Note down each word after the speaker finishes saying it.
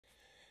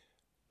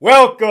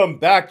Welcome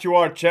back to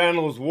our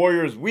channels,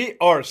 Warriors. We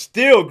are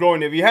still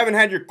growing. If you haven't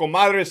had your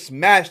comadre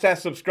smash that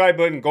subscribe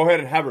button, go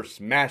ahead and have her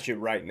smash it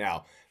right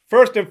now.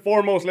 First and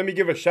foremost, let me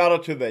give a shout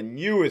out to the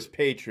newest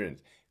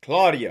patrons.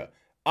 Claudia,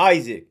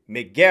 Isaac,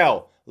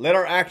 Miguel, Let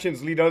Our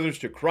Actions Lead Others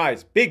to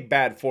Christ, Big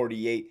Bad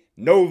 48,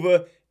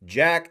 Nova,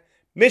 Jack,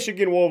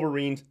 Michigan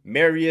Wolverines,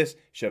 Marius,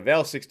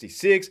 Chevelle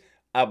 66,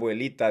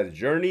 Abuelitas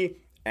Journey,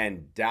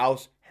 and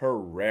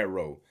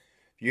DAUSHERRERO.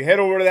 You head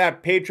over to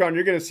that Patreon,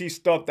 you're going to see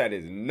stuff that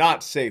is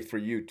not safe for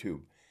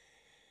YouTube.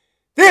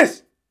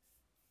 This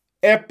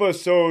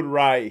episode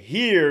right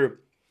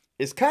here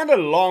is kind of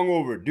long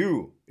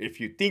overdue if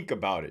you think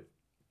about it.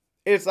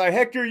 It's like,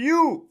 Hector,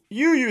 you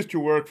used to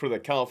work for the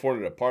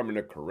California Department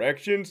of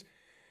Corrections.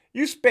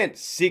 You spent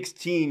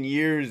 16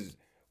 years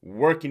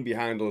working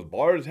behind those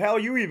bars. Hell,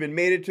 you even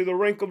made it to the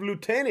rank of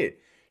lieutenant.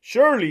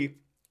 Surely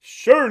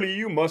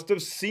you must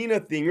have seen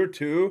a thing or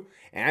two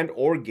and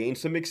or gained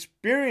some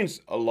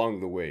experience along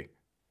the way.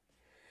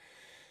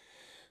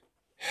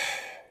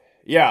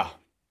 Yeah,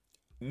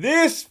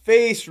 this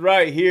face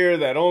right here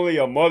that only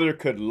a mother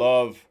could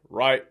love,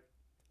 right,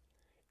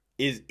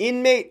 is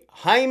inmate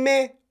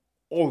Jaime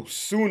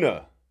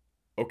Osuna,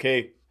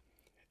 okay?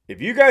 If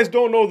you guys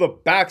don't know the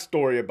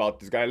backstory about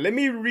this guy, let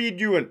me read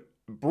you a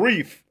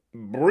brief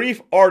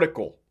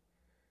article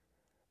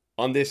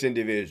on this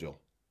individual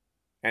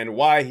and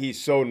why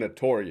he's so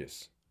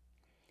notorious.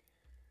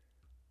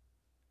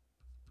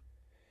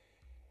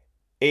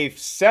 A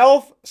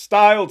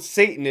self-styled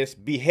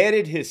Satanist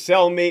beheaded his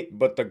cellmate,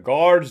 but the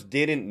guards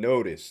didn't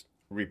notice,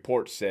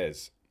 report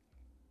says.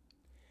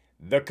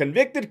 The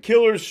convicted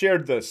killers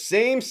shared the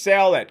same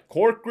cell at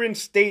Corcoran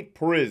State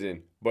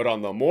Prison, but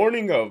on the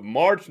morning of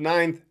March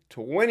 9th,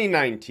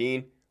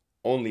 2019,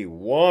 only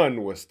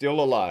one was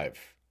still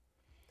alive.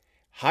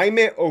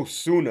 Jaime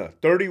Osuna,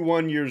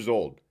 31 years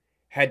old,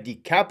 had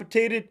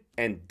decapitated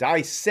and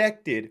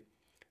dissected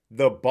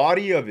the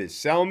body of his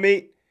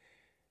cellmate,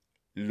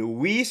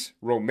 Louise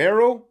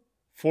Romero,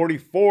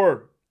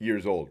 44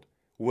 years old,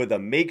 with a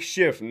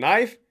makeshift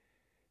knife,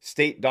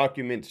 state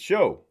documents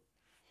show.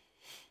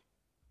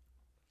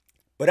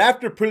 But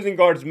after prison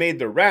guards made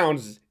the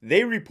rounds,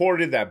 they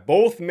reported that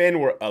both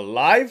men were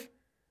alive,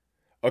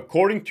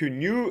 according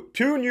to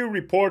two new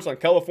reports on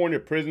California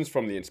prisons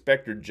from the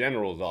Inspector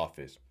General's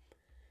office.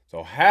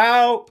 So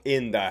how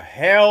in the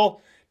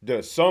hell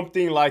does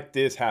something like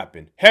this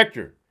happen?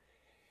 Hector,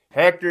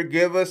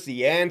 give us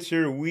the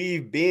answer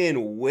we've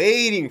been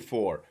waiting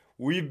for.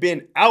 We've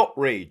been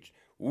outraged.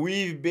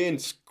 We've been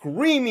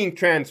screaming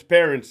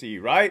transparency,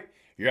 right?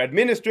 Your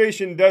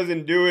administration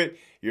doesn't do it.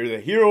 You're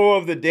the hero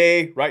of the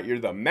day, right? You're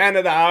the man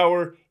of the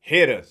hour.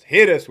 Hit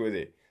us with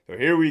it. So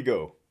here we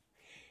go.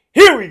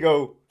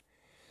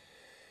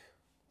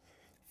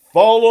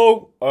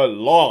 Follow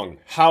along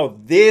how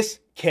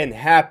this can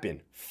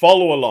happen.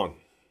 Follow along.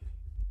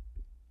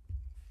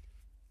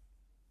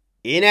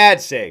 In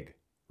AdSeg,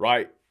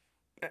 right?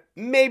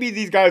 Maybe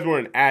these guys were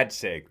in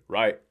AdSeg,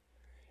 right?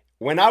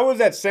 When I was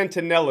at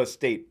Centinela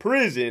State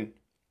Prison,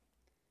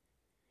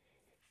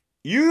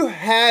 you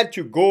had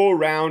to go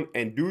around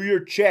and do your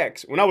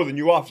checks. When I was a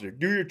new officer,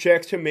 do your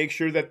checks to make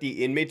sure that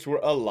the inmates were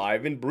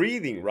alive and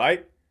breathing,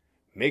 right?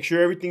 Make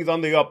sure everything's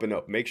on the up and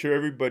up. Make sure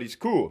everybody's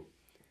cool.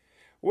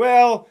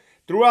 Well,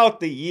 throughout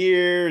the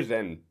years,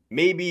 and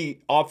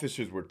maybe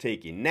officers were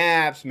taking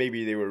naps,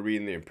 maybe they were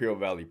reading the Imperial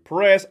Valley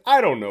Press,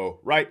 I don't know,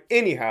 right?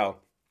 Anyhow,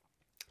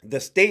 the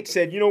state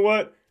said, you know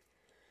what?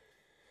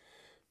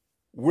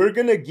 We're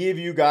going to give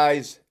you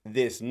guys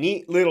this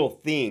neat little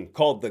thing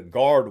called the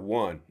Guard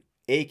 1,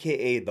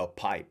 aka the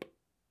pipe.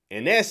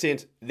 In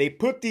essence, they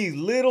put these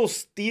little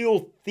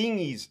steel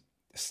thingies,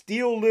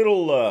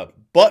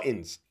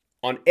 buttons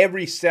on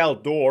every cell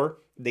door.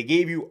 They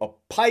gave you a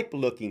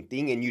pipe-looking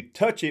thing, and you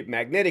touch it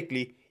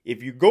magnetically.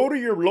 If you go to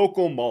your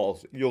local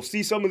malls, you'll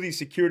see some of these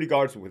security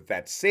guards with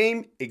that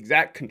same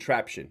exact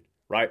contraption,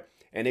 right?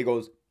 And it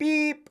goes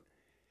beep,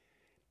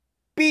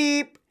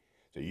 beep.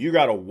 So you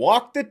got to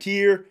walk the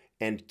tier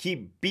and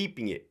keep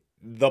beeping it.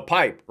 The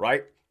pipe,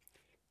 right?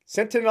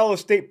 Centinela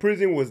State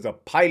Prison was the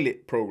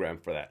pilot program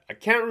for that. I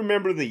can't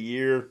remember the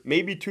year.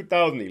 Maybe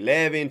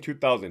 2011,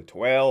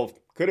 2012.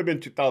 Could have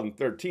been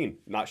 2013.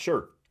 Not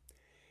sure.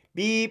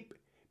 Beep,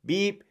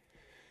 beep.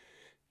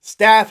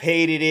 Staff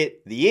hated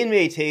it. The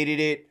inmates hated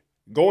it.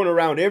 Going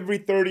around every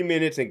 30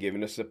 minutes and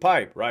giving us a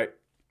pipe, right?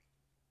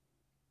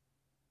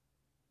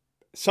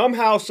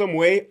 Somehow, some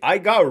way, I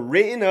got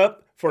written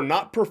up for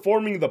not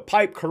performing the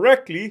pipe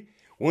correctly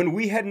when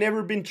we had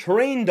never been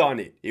trained on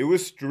it. It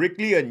was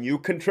strictly a new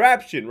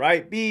contraption,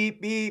 right?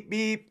 Beep, beep,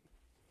 beep.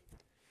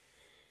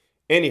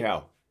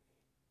 Anyhow,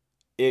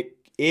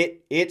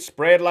 it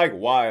spread like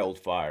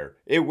wildfire.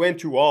 It went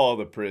to all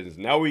the prisons.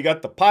 Now we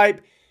got the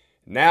pipe.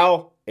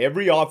 Now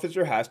every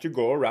officer has to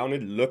go around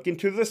and look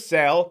into the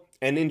cell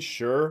and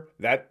ensure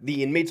that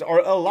the inmates are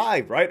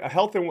alive, right?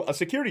 A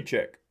security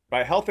check,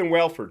 right? Health and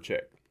welfare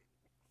check.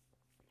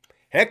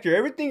 Hector,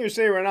 everything you're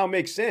saying right now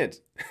makes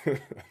sense.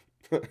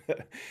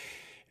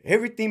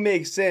 Everything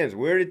makes sense.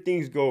 Where did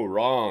things go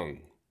wrong?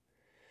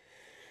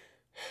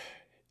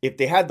 If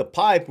they had the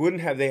pipe,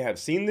 wouldn't have they have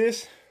seen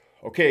this?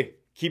 Okay,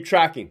 keep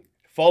tracking.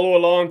 Follow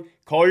along.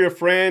 Call your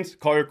friends.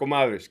 Call your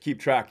comadres. Keep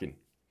tracking.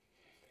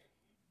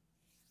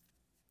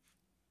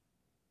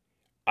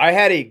 I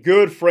had a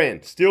good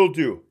friend, still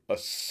do, a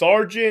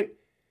sergeant.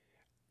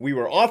 We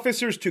were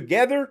officers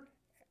together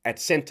at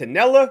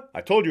Centinela.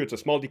 I told you it's a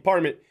small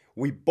department.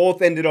 We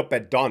both ended up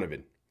at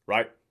Donovan,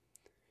 right?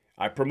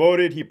 I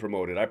promoted, he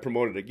promoted. I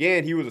promoted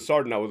again. He was a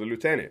sergeant, I was a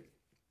lieutenant.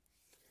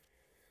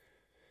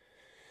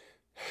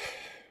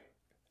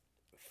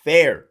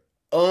 Fair,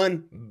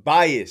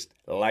 unbiased,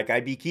 like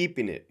I be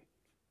keeping it.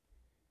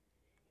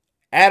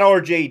 At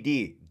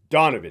RJD,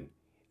 Donovan,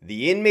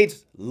 the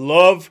inmates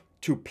love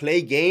to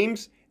play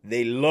games.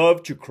 They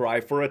love to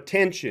cry for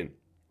attention,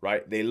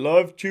 right? They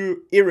love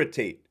to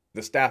irritate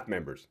the staff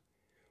members.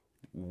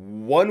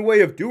 One way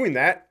of doing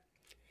that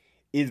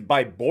is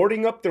by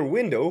boarding up their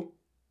window,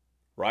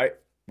 right?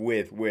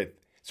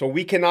 So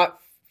we cannot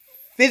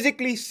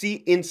physically see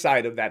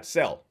inside of that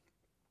cell,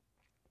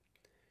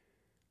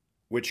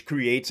 which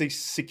creates a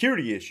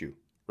security issue,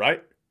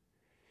 right?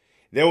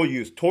 They will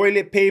use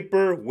toilet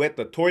paper, wet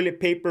the toilet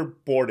paper,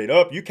 board it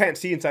up. You can't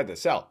see inside the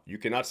cell. You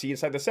cannot see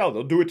inside the cell.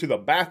 They'll do it to the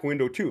back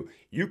window too.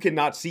 You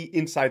cannot see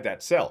inside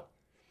that cell.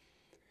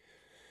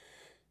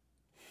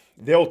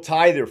 They'll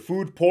tie their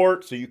food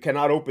port, so you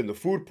cannot open the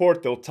food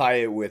port. They'll tie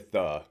it with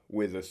the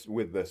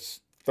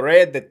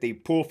thread that they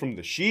pull from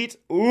the sheets.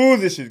 Ooh,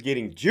 this is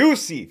getting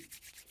juicy,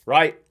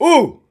 right?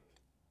 Ooh.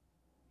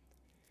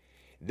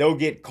 They'll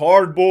get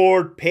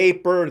cardboard,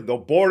 paper. They'll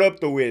board up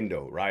the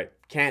window, right?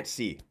 Can't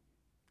see.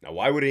 Now,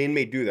 why would an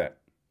inmate do that?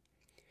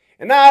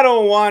 And I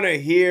don't want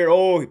to hear,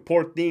 oh,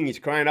 poor thing, he's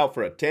crying out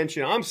for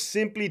attention. I'm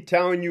simply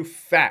telling you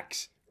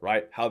facts,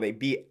 right? How they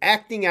be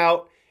acting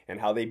out and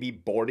how they be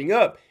boarding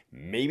up.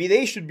 Maybe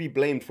they should be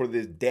blamed for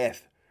this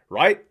death,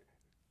 right?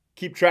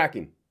 Keep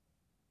tracking.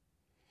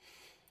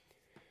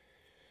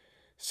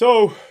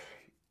 So,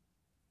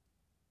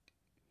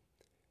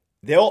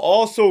 they'll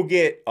also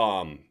get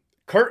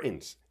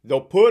curtains.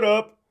 They'll put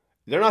up,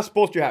 they're not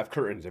supposed to have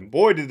curtains. And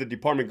boy, did the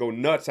department go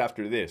nuts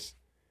after this.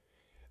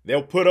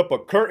 They'll put up a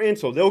curtain,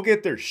 so they'll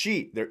get their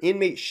sheet, their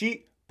inmate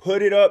sheet,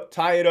 put it up,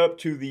 tie it up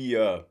to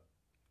the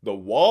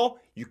wall.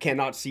 You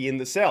cannot see in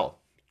the cell.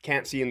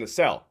 Can't see in the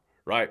cell,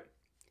 right?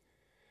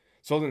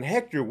 So then,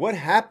 Hector, what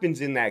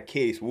happens in that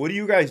case? What do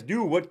you guys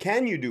do? What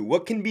can you do?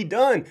 What can be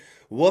done?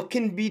 What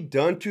can be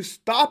done to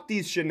stop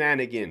these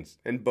shenanigans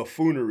and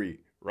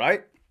buffoonery,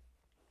 right?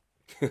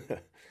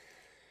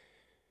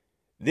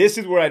 This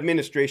is where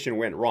administration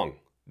went wrong.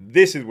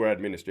 This is where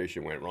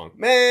administration went wrong.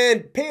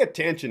 Man, pay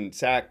attention,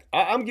 Sack.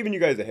 I'm giving you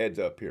guys a heads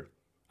up here.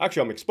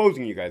 Actually, I'm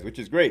exposing you guys, which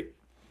is great.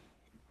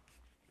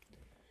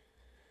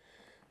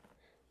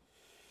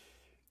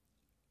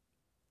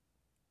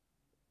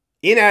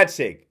 In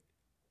ADSEG,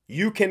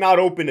 you cannot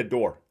open a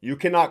door. You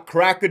cannot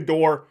crack a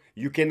door.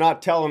 You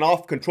cannot tell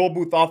an control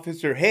booth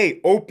officer,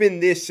 hey, open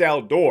this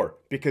cell door.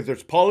 Because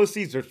there's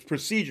policies, there's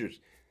procedures.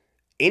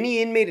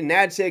 Any inmate in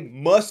ADSEG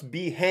must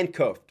be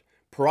handcuffed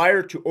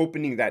prior to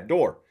opening that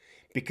door.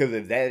 Because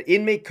if that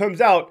inmate comes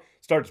out,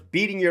 starts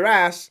beating your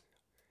ass,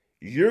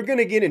 you're going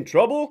to get in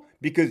trouble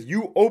because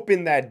you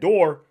opened that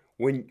door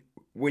when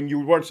you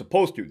weren't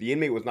supposed to. The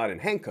inmate was not in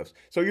handcuffs.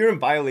 So you're in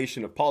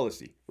violation of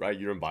policy, right?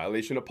 You're in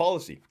violation of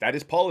policy. That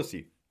is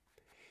policy.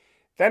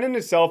 That in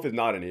itself is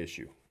not an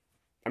issue.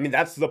 I mean,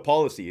 that's the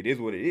policy. It is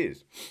what it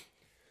is.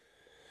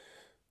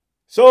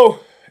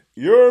 So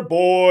your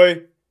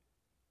boy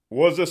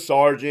was a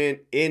sergeant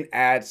in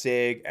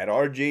ADSEG at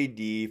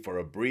RJD for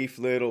a brief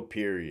little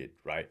period,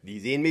 right?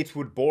 These inmates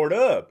would board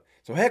up.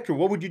 So Hector,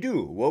 what would you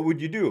do? What would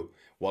you do?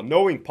 Well,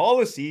 knowing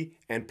policy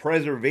and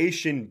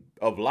preservation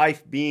of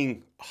life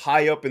being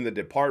high up in the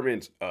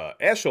department's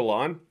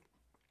echelon,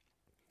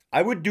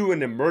 I would do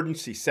an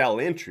emergency cell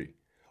entry.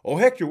 Oh,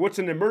 Hector, what's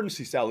an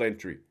emergency cell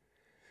entry?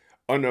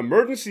 An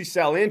emergency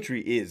cell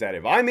entry is that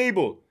if I'm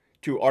able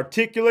to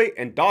articulate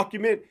and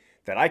document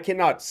that I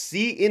cannot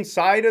see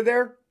inside of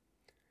there,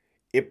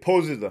 it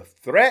poses a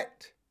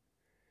threat.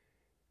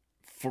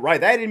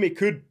 That inmate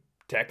could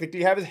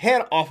technically have his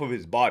head off of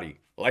his body,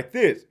 like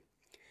this.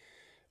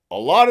 A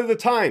lot of the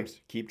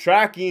times, keep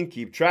tracking.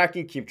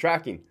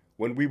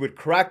 When we would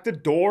crack the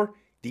door,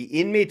 the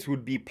inmates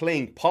would be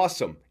playing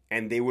possum,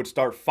 and they would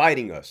start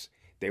fighting us.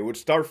 They would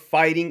start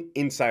fighting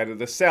inside of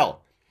the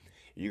cell.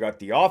 You got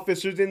the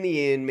officers and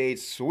the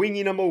inmates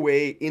swinging them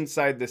away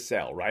inside the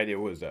cell, right? It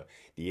was the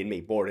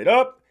inmate boarded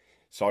up.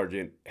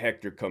 Sergeant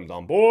Hector comes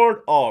on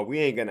board. Oh, we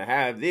ain't going to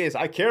have this.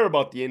 I care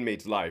about the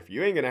inmate's life.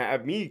 You ain't going to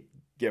have me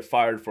get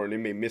fired for an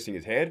inmate missing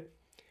his head.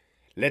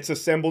 Let's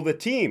assemble the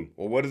team.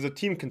 Well, what does the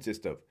team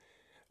consist of?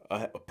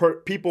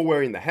 People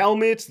wearing the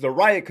helmets, the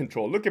riot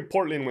control. Look at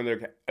Portland when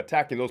they're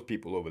attacking those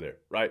people over there,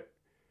 right?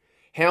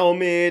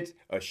 Helmet,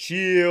 a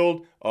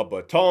shield, a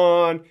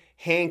baton,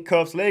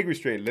 handcuffs, leg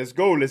restraint. Let's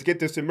go. Let's get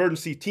this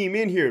emergency team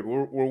in here.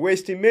 We're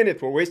wasting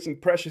minutes. We're wasting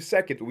precious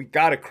seconds. We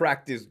got to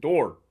crack this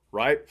door,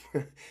 right?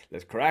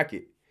 Let's crack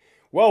it.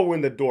 Well,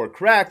 when the door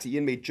cracks, the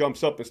inmate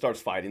jumps up and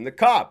starts fighting the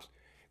cops.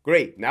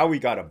 Great. Now we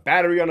got a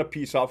battery on a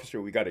peace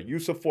officer. We got a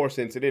use of force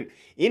incident.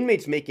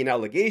 Inmates making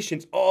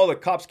allegations. Oh, the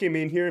cops came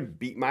in here and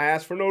beat my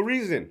ass for no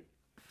reason.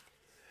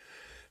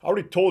 I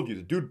already told you,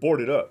 the dude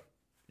boarded up.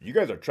 You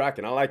guys are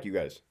tracking. I like you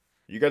guys.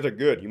 You guys are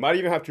good. You might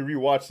even have to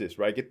rewatch this,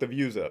 right? Get the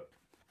views up.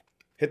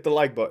 Hit the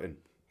like button.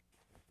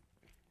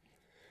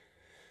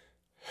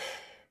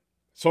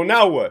 So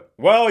now what?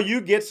 Well,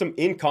 you get some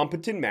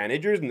incompetent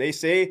managers and they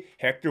say,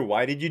 Hector,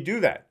 why did you do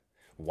that?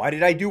 Why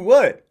did I do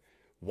what?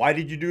 Why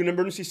did you do an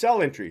emergency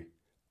cell entry?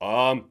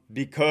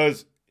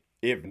 Because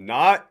if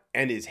not,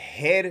 and his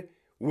head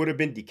would have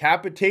been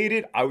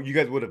decapitated, you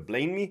guys would have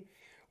blamed me.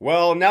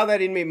 Well, now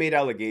that inmate made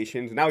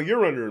allegations, now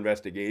you're under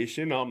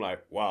investigation. I'm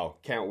like, wow,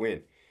 can't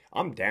win.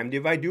 I'm damned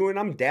if I do and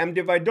I'm damned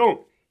if I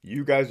don't.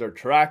 You guys are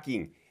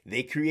tracking.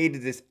 They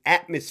created this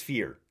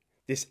atmosphere.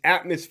 This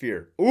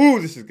atmosphere. Ooh,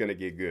 this is going to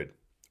get good,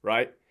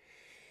 right?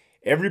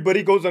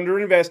 Everybody goes under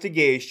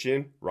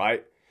investigation,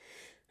 right?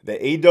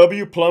 The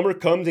AW plumber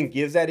comes and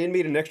gives that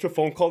inmate an extra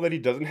phone call that he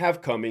doesn't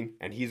have coming,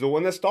 and he's the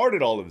one that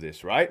started all of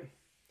this, right?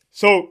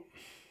 So,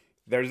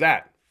 there's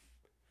that.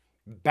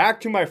 Back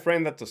to my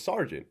friend that's a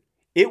sergeant.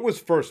 It was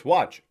first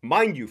watch.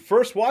 Mind you,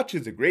 first watch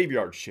is a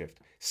graveyard shift.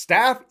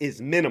 Staff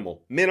is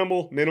minimal.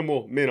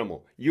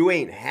 You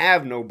ain't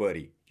have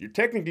nobody. You're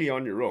technically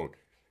on your own.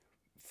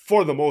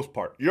 For the most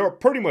part. You're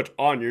pretty much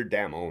on your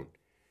damn own.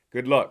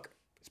 Good luck.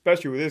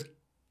 Especially with this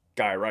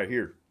guy right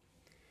here.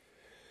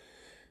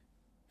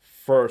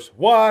 First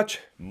watch,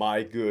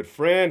 my good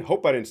friend.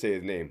 Hope I didn't say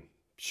his name.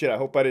 Shit, I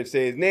hope I didn't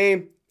say his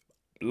name.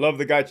 Love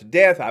the guy to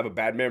death. I have a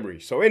bad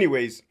memory. So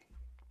anyways,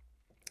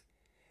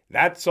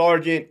 that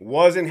sergeant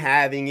wasn't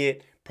having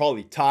it.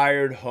 Probably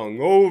tired,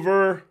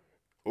 hungover.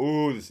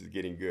 Ooh, this is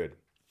getting good.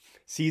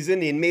 Sees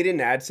an inmate in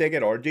ADSEC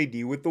at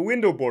RJD with the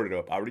window boarded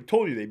up. I already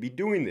told you they'd be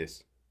doing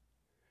this.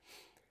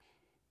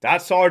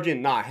 That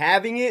sergeant not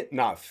having it,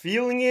 not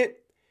feeling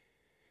it,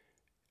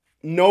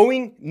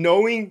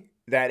 knowing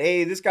that,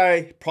 hey, this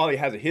guy probably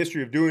has a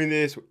history of doing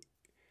this,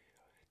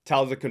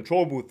 tells the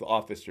control booth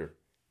officer,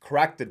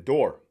 crack the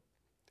door.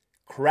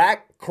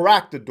 Crack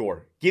the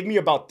door. Give me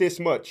about this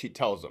much, he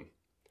tells him.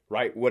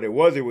 Right? What it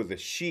was a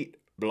sheet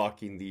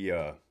blocking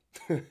the,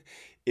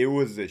 it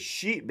was a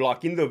sheet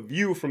blocking the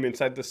view from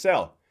inside the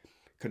cell.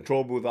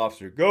 Control booth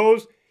officer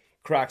goes,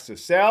 cracks the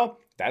cell.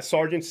 That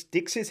sergeant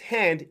sticks his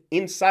hand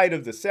inside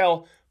of the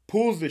cell,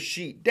 pulls the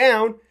sheet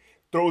down,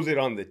 throws it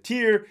on the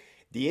tier.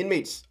 The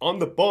inmate's on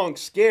the bunk,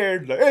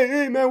 scared, like,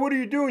 hey, man, what are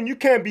you doing? You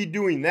can't be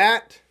doing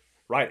that.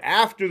 Right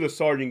after the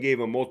sergeant gave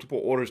him multiple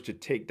orders to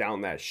take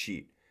down that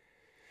sheet.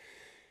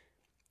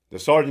 The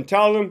sergeant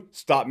tells him,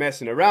 stop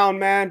messing around,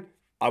 man.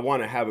 I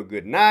want to have a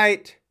good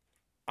night.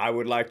 I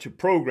would like to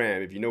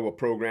program, if you know what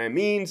program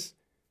means,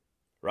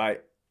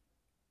 right?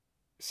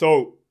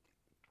 So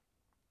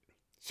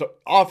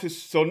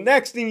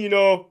next thing you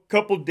know, a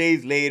couple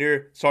days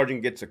later,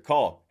 sergeant gets a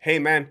call. Hey,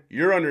 man,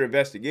 you're under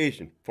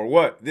investigation. For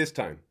what this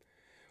time?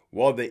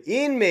 Well, the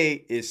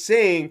inmate is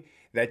saying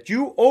that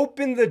you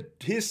opened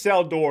his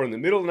cell door in the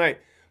middle of the night,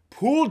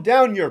 pulled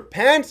down your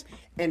pants,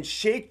 and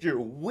shake your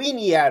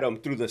weenie at him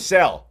through the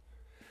cell.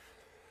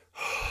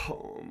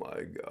 Oh,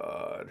 my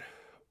God.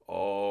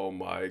 Oh,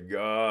 my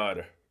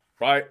God.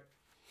 Right?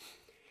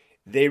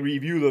 They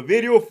review the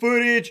video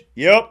footage.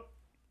 Yep.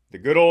 The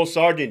good old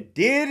sergeant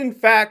did, in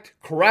fact,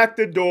 crack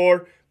the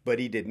door, but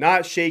he did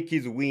not shake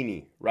his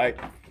weenie, right?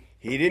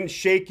 He didn't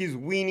shake his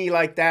weenie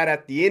like that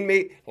at the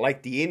inmate,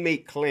 like the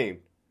inmate claimed.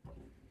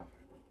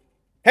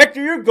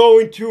 Hector, you're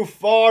going too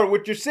far.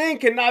 What you're saying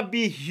cannot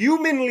be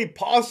humanly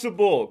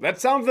possible. It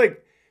sounds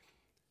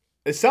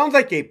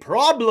like a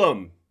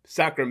problem,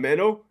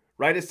 Sacramento,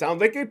 right? It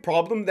sounds like a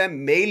problem that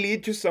may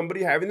lead to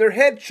somebody having their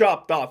head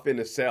chopped off in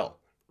a cell,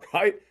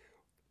 right?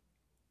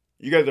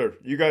 You guys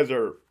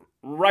are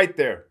right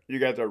there. You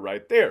guys are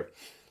right there.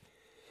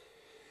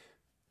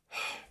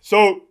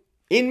 So,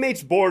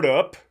 inmates board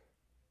up.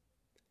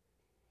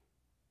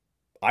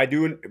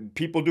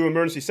 People do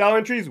emergency cell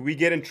entries. We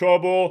get in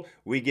trouble.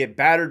 We get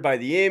battered by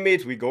the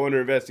inmates. We go under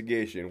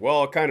investigation.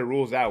 Well, it kind of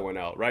rules that one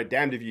out, right?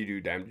 Damned if you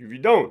do, damned if you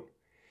don't.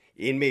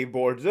 Inmate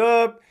boards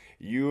up.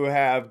 You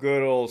have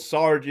good old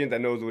sergeant that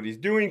knows what he's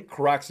doing.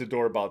 Cracks the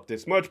door about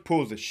this much.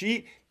 Pulls the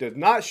sheet. Does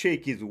not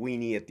shake his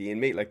weenie at the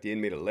inmate like the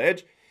inmate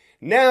alleged.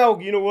 Now,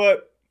 you know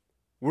what?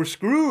 We're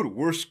screwed.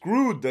 We're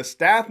screwed. The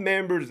staff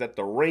members at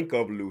the rank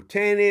of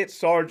lieutenant,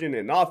 sergeant,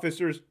 and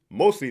officers,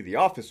 mostly the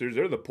officers,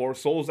 they're the poor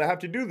souls that have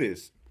to do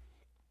this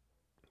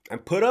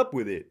and put up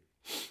with it.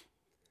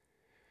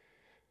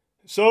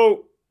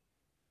 So,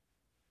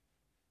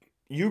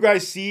 you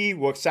guys see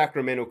what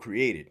Sacramento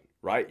created,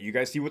 right? You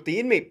guys see what the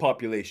inmate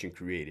population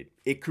created.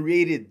 It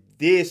created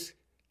this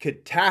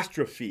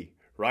catastrophe,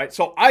 right?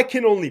 So, I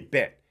can only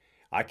bet.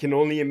 I can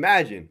only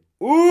imagine.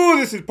 Ooh,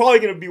 this is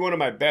probably going to be one of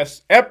my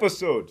best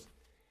episodes.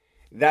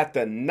 That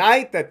the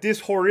night that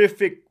this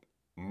horrific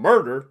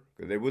murder,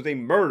 because it was a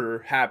murder,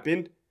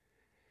 happened,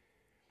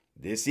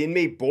 this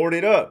inmate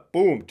boarded up.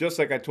 Boom. Just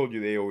like I told you,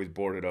 they always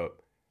boarded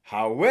up.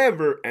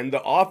 However, and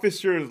the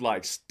officer is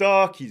like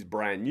stuck. He's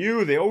brand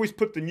new. They always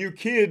put the new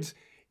kids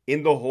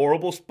in the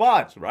horrible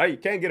spots, right? You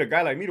can't get a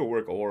guy like me to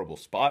work a horrible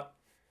spot,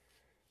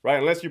 right?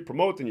 Unless you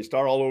promote and you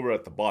start all over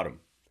at the bottom.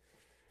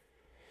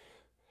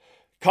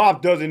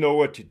 Cop doesn't know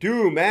what to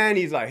do, man.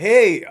 He's like,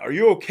 hey, are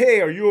you okay?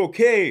 Are you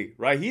okay?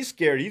 Right? He's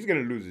scared. He's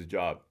going to lose his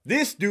job.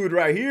 This dude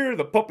right here,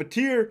 the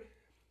puppeteer,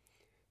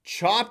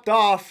 chopped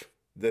off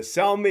the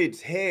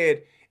cellmate's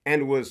head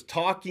and was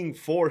talking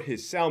for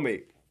his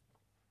cellmate.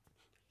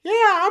 Yeah,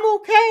 I'm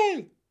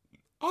okay.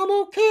 I'm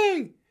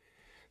okay.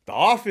 The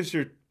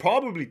officer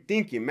probably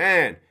thinking,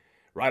 man,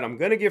 right, I'm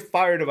going to get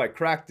fired if I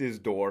crack this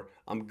door.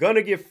 I'm going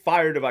to get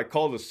fired if I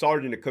call the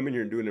sergeant to come in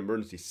here and do an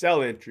emergency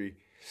cell entry.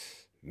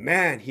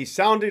 Man, he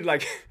sounded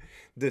like,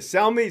 the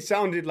cellmate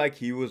sounded like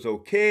he was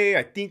okay.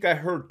 I think I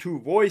heard two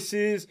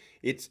voices.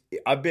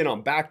 I've been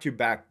on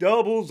back-to-back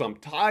doubles. I'm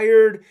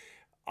tired.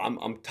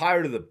 I'm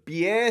tired of the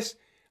BS.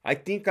 I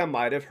think I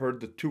might have heard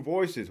the two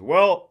voices.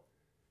 Well,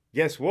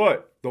 guess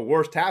what? The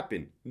worst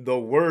happened. The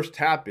worst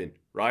happened,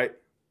 right?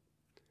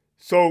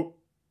 So,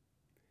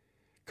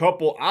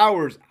 couple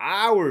hours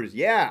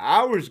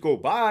go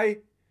by,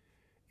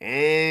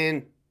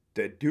 and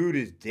the dude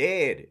is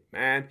dead,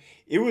 man.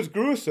 It was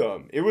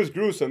gruesome. It was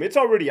gruesome. It's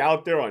already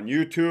out there on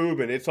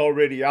YouTube, and it's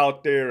already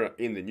out there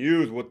in the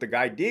news what the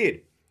guy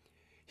did.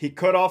 He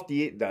cut off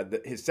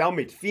his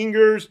cellmate's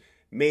fingers,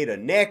 made a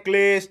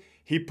necklace.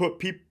 He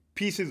put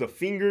pieces of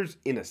fingers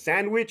in a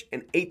sandwich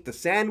and ate the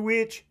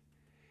sandwich.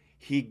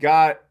 He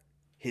got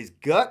his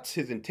guts,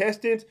 his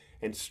intestines,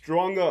 and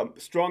strung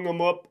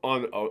them up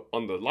on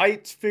the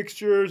lights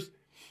fixtures.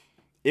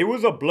 It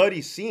was a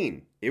bloody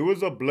scene. It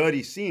was a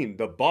bloody scene.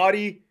 The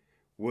body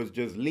was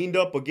just leaned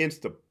up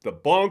against the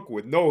bunk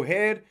with no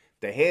head.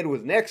 The head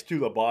was next to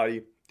the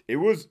body. It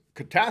was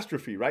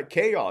catastrophe, right?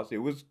 Chaos. It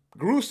was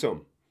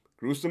gruesome.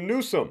 Gruesome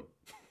Newsome.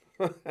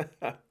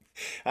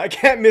 I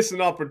can't miss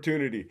an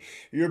opportunity.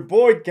 Your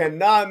boy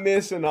cannot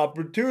miss an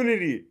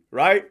opportunity,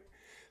 right?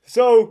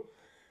 So,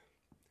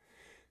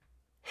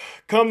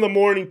 come the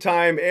morning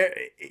time,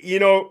 you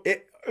know,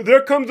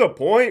 there comes a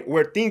point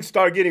where things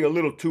start getting a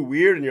little too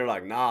weird and you're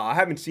like, nah, I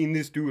haven't seen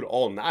this dude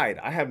all night.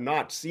 I have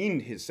not seen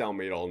his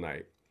cellmate all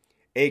night.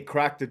 Hey,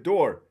 crack the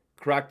door.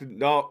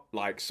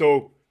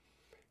 So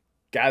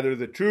gather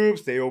the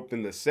troops. They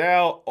open the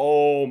cell.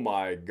 Oh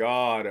my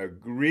God, a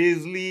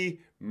grisly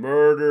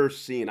murder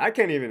scene. I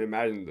can't even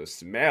imagine the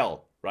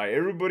smell, right?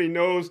 Everybody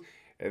knows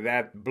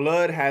that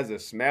blood has a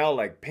smell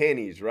like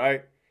pennies,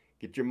 right?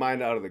 Get your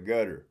mind out of the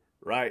gutter,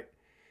 right?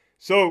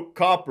 So,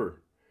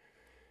 Copper,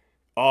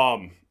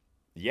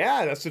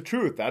 yeah, that's the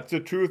truth. That's the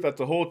truth. That's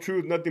the whole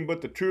truth. Nothing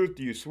but the truth.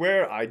 Do you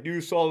swear? I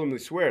do solemnly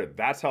swear.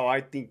 That's how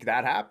I think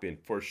that happened.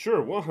 For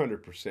sure.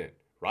 100%.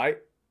 Right?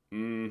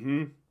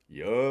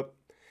 Yup.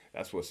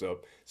 That's what's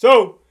up.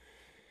 So,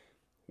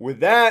 with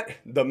that,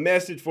 the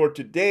message for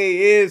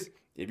today is,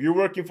 if you're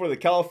working for the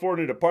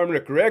California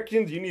Department of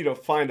Corrections, you need to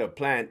find a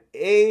plan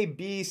A,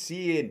 B,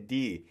 C, and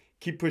D.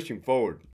 Keep pushing forward.